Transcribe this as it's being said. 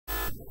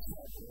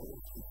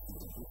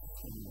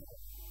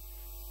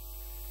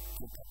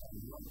και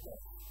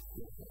κατανοώντας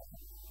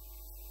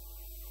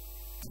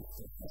τις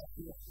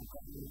προσπάθειες που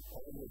κάνουν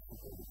όλες οι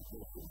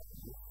πολιτικές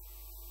ομάδες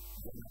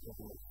για να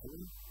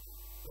αποδεχθούν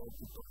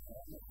ότι το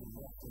θέμα του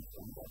νέου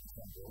κομμάτι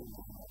θα μπορεί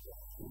να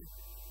αναπτυχθεί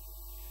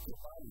και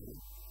πάλι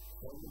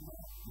θέλουμε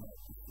να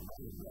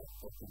επισημάνουμε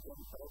ότι δεν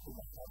πρέπει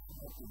να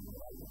χάσουμε την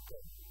μεγάλη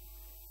κόμμα.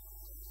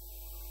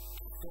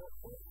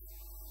 Στόχος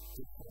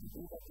της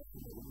φροντίδα του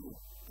σημερινού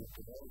του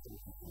Πρόδρομου της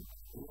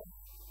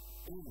Κυπριακής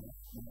είναι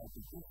να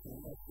επιτύχει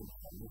μια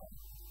συμφωνία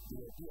η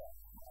οποία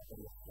θα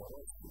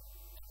απελευθερώσει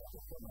από το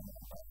θέμα να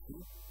υπάρχει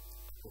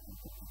από την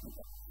πολιτική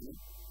ταξί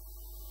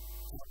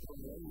και θα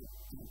προνοεί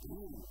την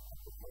πλήρη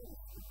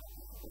αποφέρωση του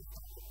κατοικίου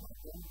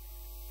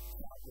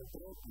θα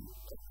αποτρέπει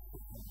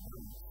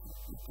εξωτερική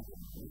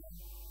οικονομία,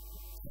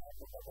 θα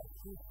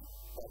αποκαταστήσει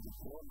τα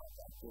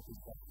δικαιώματα και τις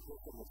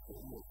βασικές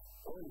ελευθερίες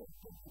όλων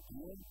των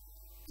Κυπρίων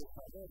και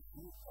θα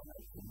δώσει ένα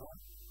κοινό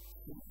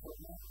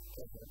σύμφωνα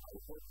και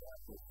ευρωπαϊκό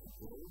κράτος του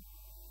Κυπρίου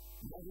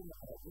μια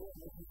δημοκρατία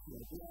μέσα στην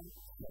οποία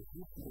θα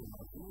ζήσουν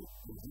μαζί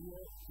οι δύο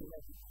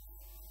κοινότητες.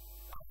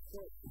 Αυτό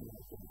είναι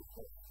ο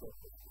τελικός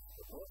στόχος του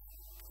Κυπριακού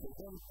και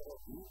δεν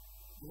πρέπει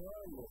με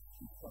όλες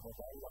τις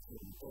παραδείγματες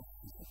πολιτικές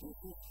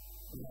institutions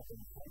να τον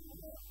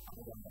θέλουμε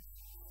από τα μέσα.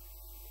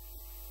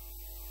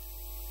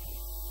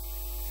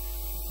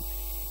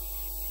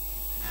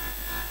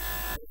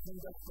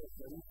 Έχοντας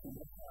προχωρήσει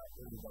μέσα από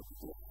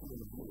ελβατικές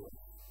κοινωνίες,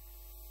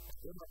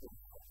 δεν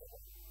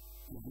αποδεχόταν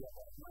τη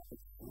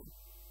διαπραγμάτευση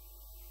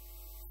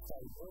στα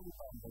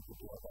υπόλοιπα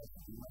αντικυπριακά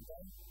ζητήματα,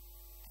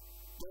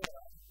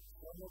 τώρα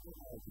φαίνεται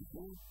να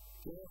οδηγεί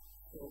και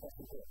στο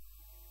εργατικό.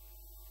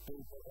 Το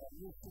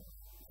υπογραμμίζουν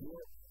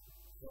διότι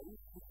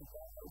χωρίς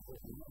φυσικά να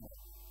υποδεινούμε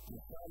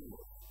τις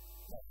άλλες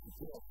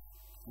πρακτικές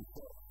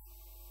φυσικές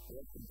που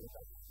έχουν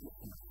πρωταγωνιστική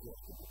σημασία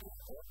στο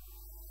Κυπριακό,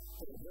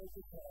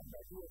 προβλέπει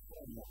 42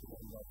 χρόνια που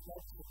οι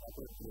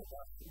 97%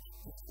 εκπληκτάσεις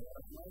της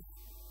χώρας μας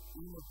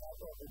είναι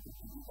κάτω από την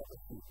κοινή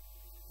κατοχή.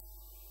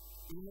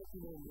 Είναι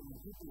την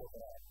ελληνική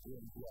πλευρά που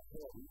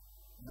ενδιαφέρει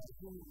να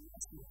γίνει μια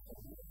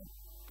συμφωνία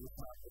που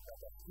θα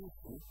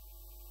αποκαταστήσει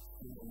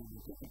την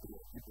ελληνική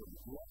κυπριακή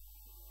πολιτεία.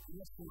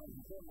 Είναι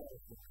σημαντικό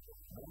μέρος του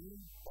εξωτερικού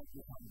ότι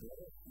θα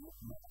μπορέσει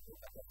να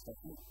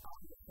αποκατασταθεί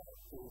άμεσα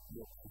και η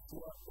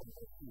πλειοψηφία των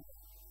Ρωσίων.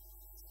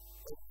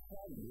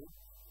 Εξάλλου,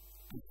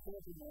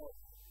 πιστεύουμε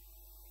ότι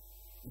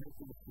με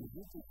την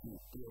συζήτηση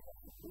του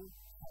εργατικού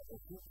θα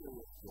δοθεί και η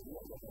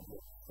ευκαιρία για να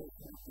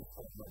διορθώσουμε τις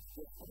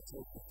πραγματικές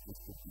προθέσεις της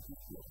κυπριακής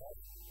πλευράς,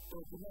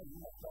 προκειμένου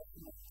να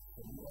φτάσουμε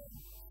σε μια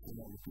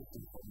συνολική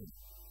συμφωνία.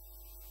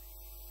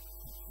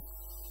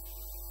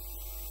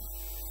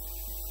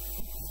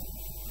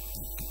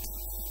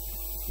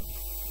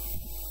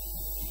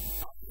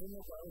 Αυτό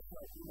είναι το όσα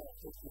είναι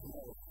αυτές τις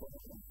μέρες που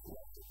έχουν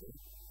χρειάζεται,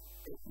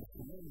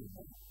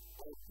 επισημαίνουμε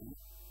ότι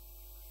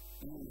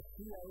η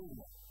ουσία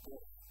είναι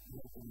πως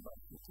με την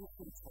βασική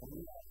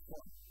συμφωνία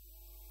αυτών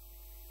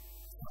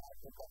θα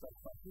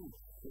αποκατασταθεί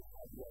και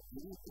θα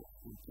διατηρείται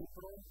στην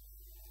Κύπρο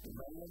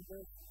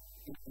μένοντας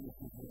η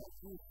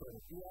πληθυσμιακή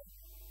ισορροπία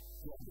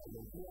και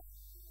αναλογία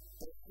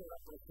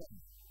 4%.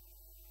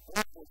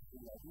 Όπως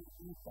δηλαδή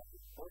ήταν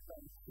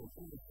όταν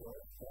ξεκίνησε ο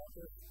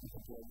κράτος η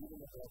Κυπριακή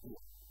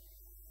Δημοκρατία.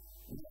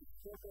 Με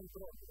αυτόν τον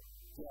τρόπο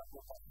και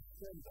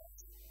αποκαταστώντας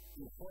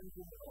λοιπόν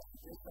τις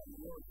βασικές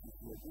αλλοιώσεις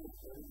οι οποίες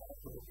μπορεί να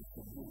έχουν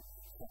επιστημεί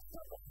σε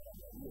αυτά τα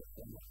 42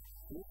 χρόνια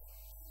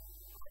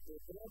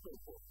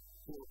αποτρέπεται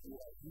και ο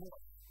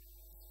πειρασμός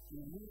η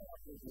μία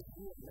από τις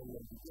δύο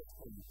μελλοντικές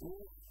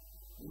πολιτείες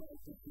να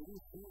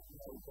επιχειρήσει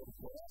να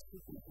υπερπεράσει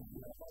την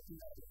κοινωνία την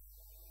άλλη.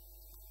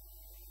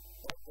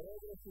 Ο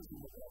πρόεδρος της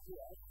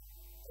Δημοκρατίας,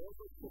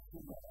 όπως και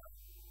σήμερα,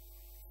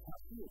 θα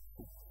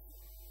πείξει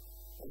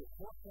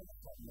εφόσον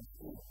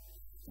εφαρμοστεί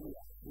η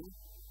αρχή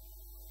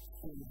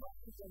στην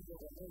βάση των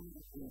δεδομένων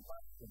που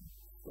υπάρχουν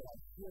στο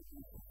αρχείο του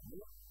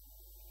Ισοσμίου,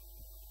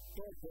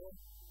 τότε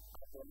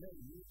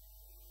απομένει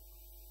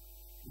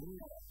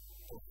μία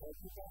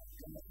ποσότητα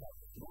και ένας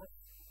αριθμός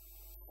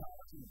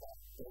 40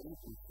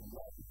 περίπου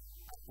χιλιάδες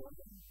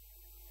ατόμων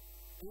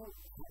που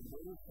θα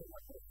μπορούσε να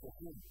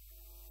προσθεθούν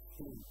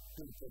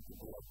στην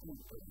κυπριακή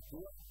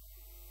πολιτεία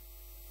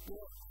και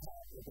θα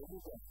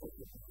αποτελούνται αυτές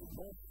τις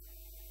στιγμές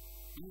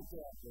είτε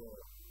από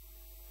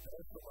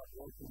πρόσωπα που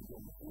έχουν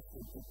γεννηθεί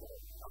στην Κύπρο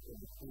από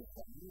μικρούς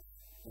families,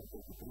 με το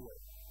Κυπρίο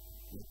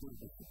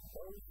λειτουργείς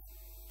επιτόλους,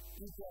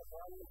 είτε από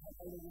άλλες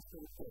ανάλογες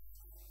περιπτώσεις.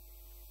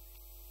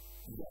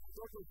 Γι'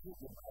 αυτό το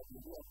ζήτημα,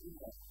 επειδή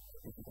είναι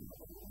στην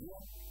Οικονομία,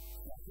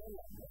 θα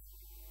θέλαμε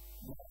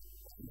να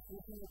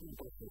συζητήσουμε την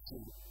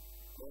προσοχή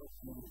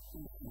ότι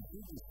η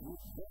συζήτηση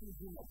δεν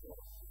γίνεται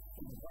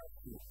στην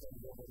βάση των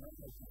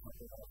δεδομένων της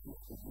φωτογραφίας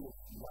του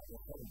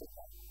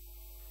 2011,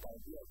 τα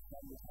οποία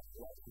εξάλλησα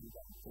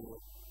τουλάχιστον που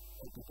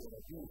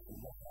επικαιροποιήσει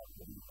μέσα από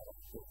τις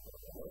δημοκρατικές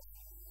προτελές,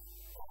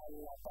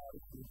 αλλά τα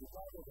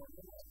αριθμητικά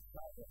δεδομένα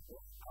εξάγονται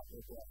από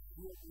το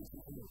αρχείο του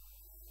Ισοσμίου,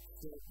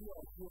 το οποίο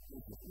αρχείο του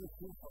Ισοσμίου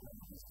σύμφωνα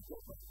με τις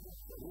δικές μας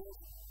πληροφορίες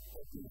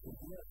ότι η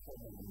κοινωνία των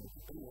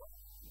Ελληνικών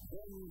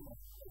δεν είναι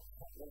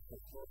 600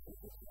 πόσες,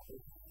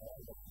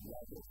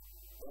 640.000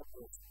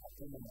 όπως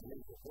ακούμε να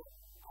λέγεται,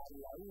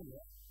 αλλά είναι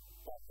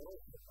τα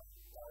πρόσωπα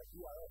τα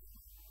οποία έχουν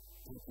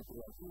την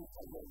Κυπριακή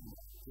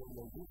Οικονομία και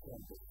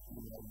λογίζονται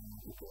στην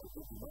ελληνική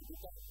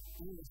κοινότητα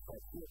είναι στα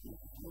αρχεία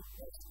πληθυσμού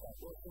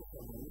 691.000.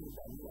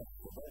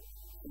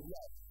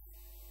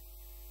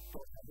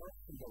 Προφανώς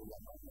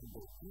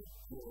συμπεριλαμβάνονται εκεί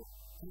και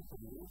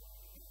Κύπριοι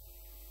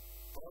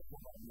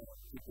πρόσωπα με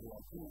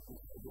Κυπριακή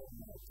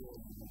Οικονομία και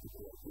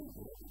ελληνικοκυπριακή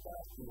ιδιότητα,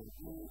 οι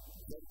οποίοι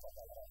δεν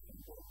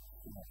καταλαβαίνονται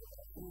στην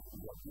αγοραστή,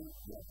 γιατί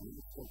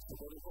διατηρούν στο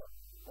εξωτερικό.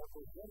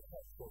 Όπως δεν θα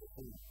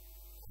εξαιρεθούν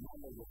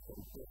μόνο οι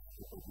εξωτερικές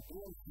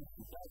υποτιτλίες,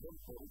 φυσικά δεν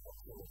μπορεί να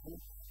εξαιρεθούν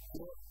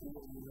και οι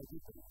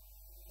ελληνοκύπριοι.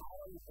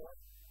 Άρα λοιπόν,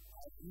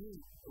 ας μην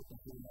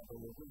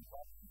επιχειρηματολογούν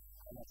κάποιοι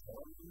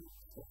αναφερόμενοι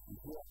στο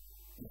στοιχείο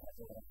της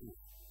αγοραστής.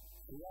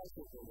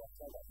 Χρειάζεται για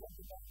αυτά τα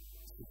πράγματα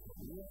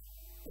συμφωνία,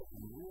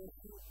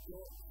 εκμιλίωση και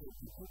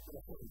θετική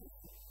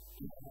προχώρηση.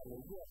 Η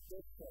αναλογία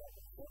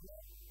 4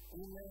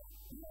 είναι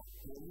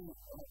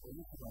ένα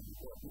πολύ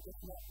σημαντικό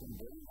επίτευγμα που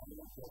μπορεί να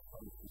είναι και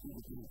ασφαλιστική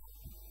λειτουργία.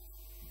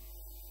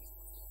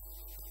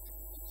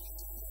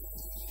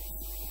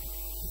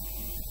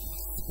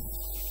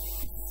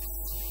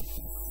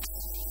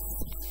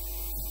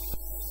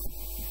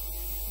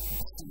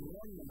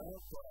 Σημειώνουμε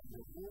το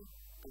ραντεβού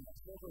που μας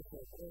έδωσε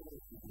ο Πρόδρομου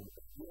της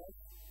Δημοκρατίας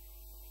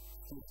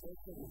στις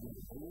 4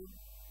 Ιουλίου,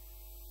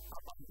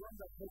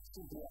 απαντώντας έτσι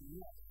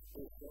διαμία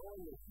σε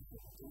όλες τις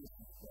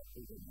επιχειρήσεις που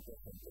ακούγονται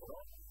στον καιρό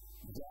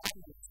για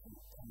άντληση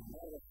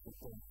ενημέρωση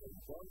των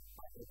πολιτών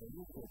από τον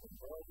ίδιο τον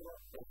Πρόεδρο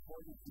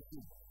εφόλου της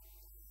Κύπρου.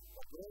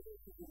 Ο Πρόεδρος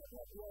της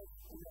Δημοκρατίας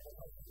είναι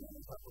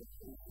αποφασισμένος να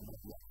προσφέρει με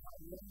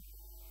διαφάνεια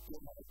και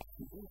να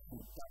εξηγήσει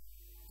τα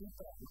τι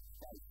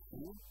πραγματικά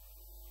ισχύουν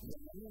για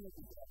να μην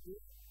επιτραπεί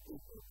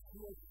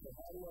υποψίες,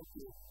 σενάρια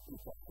και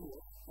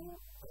υποψίες που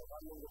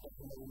προβάλλονται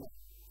καθημερινά.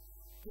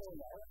 Και ο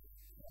λαός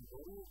να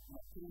μπορεί να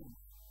κρίνει.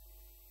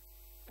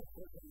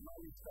 Εφόσον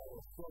μάλιστα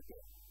ως τότε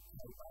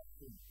να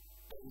υπάρχουν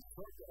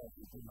περισσότερα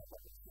ζητήματα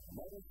της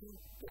ενημέρωσης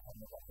και θα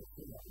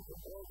μεταφερθεί από τον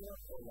Πρόεδρο,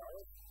 ο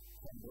λαός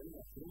θα μπορεί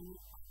να κρίνει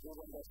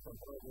ακούγοντας τον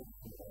Πρόεδρο της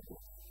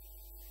Δημοκρατίας.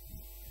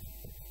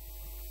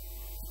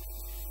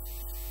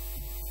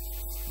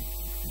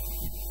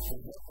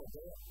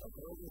 Ενδέχονται ο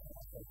Πρόεδρος να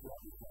μας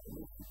να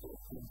λύσει το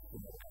την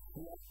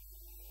συνεργασία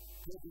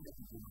και την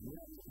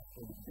επικοινωνία με τις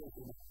πολιτικές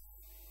δυνάμεις.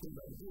 Στην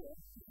Βελγία,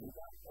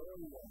 ζητά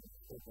όλων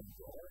των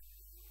καιρό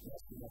να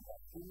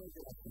συνεργαστούμε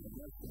και να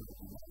συνενώσουμε τις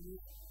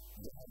δυνάμεις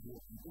για να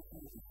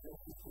διεκδικήσουμε τις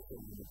θέσεις της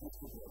ελληνικής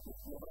κυβερνητικής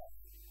πλευράς.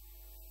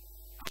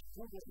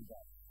 Αυτό δεν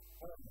υπάρχει.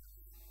 Όμως,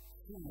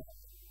 σήμερα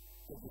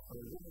και τις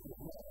προηγούμενες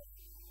μέρες,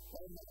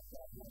 ένα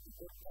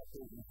πραγματικό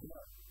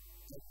κατεβισμό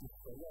και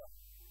επιστολές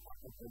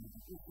από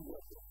πολιτικούς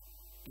ηγέτες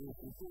που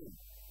ζητούν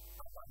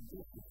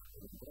απαντήσεις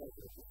στον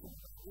Πρόεδρο της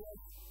Δημοκρατίας,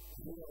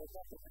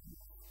 διαρωτάται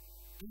κανείς.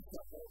 Τι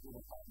θα πρέπει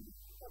να κάνει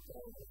ο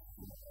Πρόεδρος της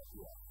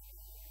Δημοκρατίας?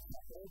 Θα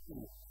πρέπει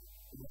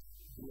να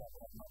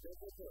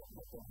διαπραγματεύεται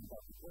με τον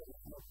εντατικό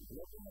ρυθμό που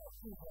βλέπουμε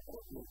ή θα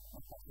πρέπει να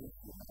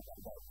σταθμίσει να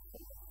καταρτάει τις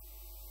θέσεις?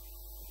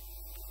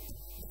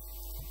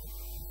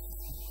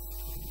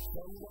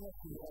 Θέλουμε να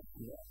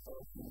συνδέσουμε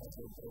όχι με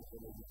τον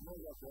προϋπολογισμό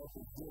για το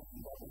office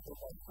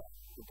 2017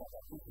 που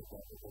καταρτίζεται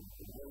από τον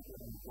Υπουργό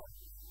Οικονομικών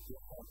και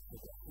θα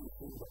εξεταστεί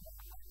σύντομα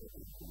από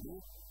την Κοινή,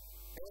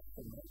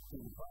 έχουμε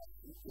την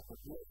βάση και το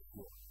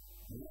πλαίσιο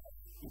μιας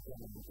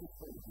οικονομικής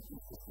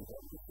πολιτικής της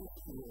κυβέρνησης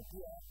η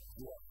οποία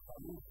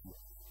διασφαλίσει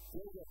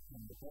και για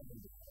την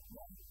επόμενη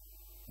χρονιά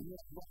μια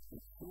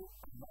διάστηση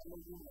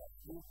ανάλογη με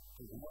αυτή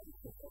που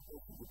γνώρισε τότε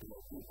στην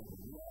Κυπριακή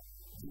Οικονομία,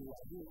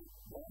 δηλαδή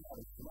με ένα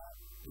αριθμό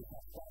που θα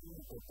φτάνει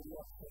το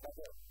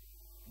 3%.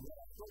 Με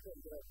αυτόν τον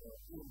τρόπο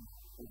είναι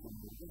που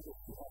δημιουργείται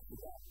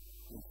σιγά-σιγά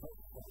η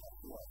θέση της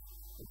εργασίας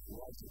που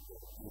χρειάζεται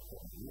η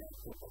οικονομία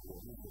και το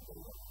διορίζεται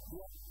η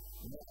εργασία.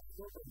 Με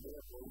αυτόν τον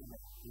τρόπο είναι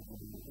που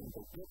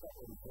δημιουργούνται και τα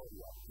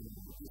περιθώρια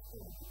κοινωνικής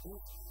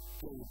πολιτικής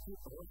και η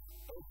Κύπρος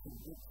έχει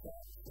δείξει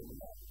σε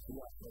μια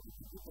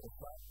διαφορετική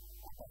προσφά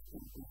από αυτή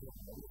που είχε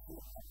γνωρίσει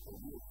από το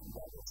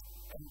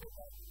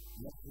 2011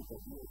 μέχρι το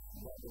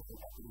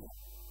 2013.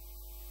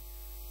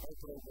 Ο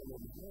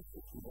προϋπολογισμός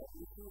της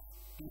κυβέρνησης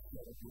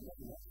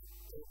ισορροπημένο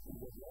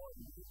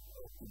επιβεβαιώνει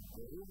ότι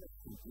μπορούμε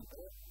στην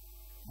Κύπρο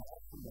να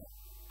έχουμε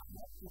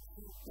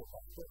ανάπτυξη και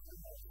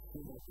ταυτόχρονα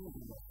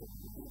συνεχίζουμε στην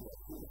δημιουργία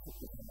φύλακη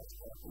που θα μας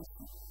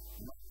κρατήσει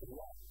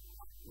μακριά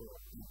από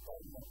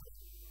υπόλοιπα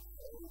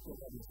και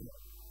δανεισμό.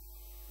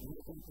 Με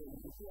την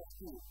πολιτική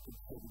αυτή που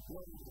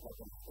ξεδιπλώνει τα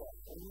τελευταία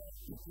χρόνια,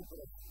 η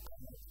Κύπρος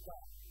πραγματικά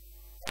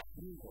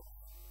ανοίγει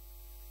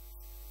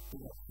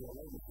την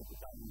αξιολόγηση που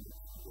κάνει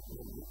το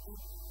πολιτικό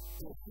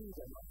και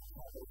σύντομα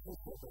θα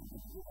βοηθήσει από την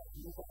πολιτική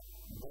βαθμίδα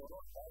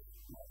μπορώντας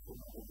να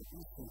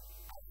χρηματοδοτήσει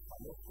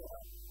ασφαλέστερα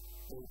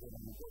το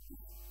οικονομικό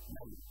της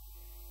μέλλον.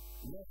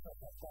 Μέσα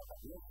σε αυτά τα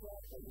πλαίσια,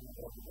 οι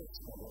δημοκρατικές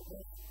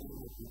συναλλαγές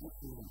δημιουργούν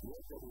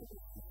ιδιαίτερη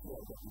ευαισθησία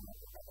για την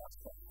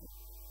αποκατάσταση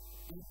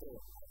είτε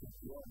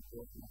αδικιών που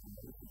έχουν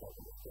δημιουργήσει τα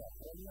τελευταία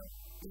χρόνια,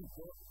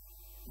 είτε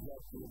για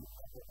την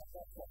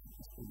αποκατάσταση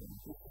της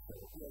κοινωνικής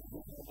ισορροπίας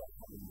δείχνοντας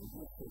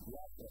αλληλεγγύη σε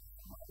διάφορες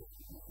ομάδες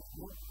του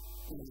πληθυσμού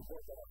και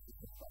λιγότερα στις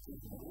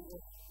ευπαθείς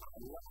μερίδες,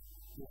 αλλά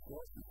και σε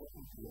όσους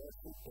έχουν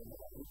πληρώσει το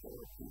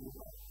μεγαλύτερο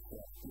κίνημα σε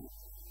αυτή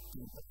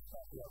την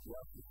προσπάθεια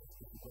διάστησης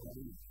της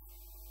οικονομίας.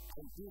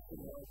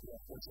 Ελπίζουμε ότι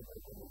αυτός ο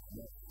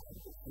προϋπολογισμός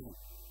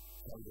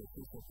θα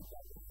βοηθήσει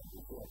επιτάπτω στην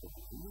κουλτούρα του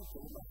κοινού και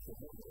είμαστε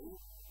βέβαιοι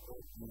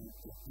ότι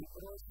η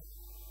Κύπρος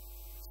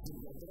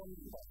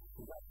συγκεντρώνοντας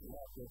σιγά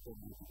σιγά το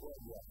πολιτικό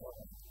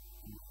ενδιαφέρον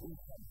που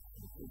είχαν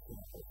συνηθίσει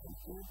να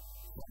προσελκύουν,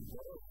 θα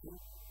μπορέσει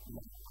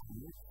να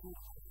ανοίξει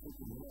αυτή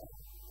τη νέα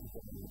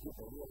οικονομική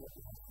περίοδο που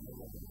θα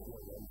σημαίνει την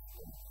περίοδο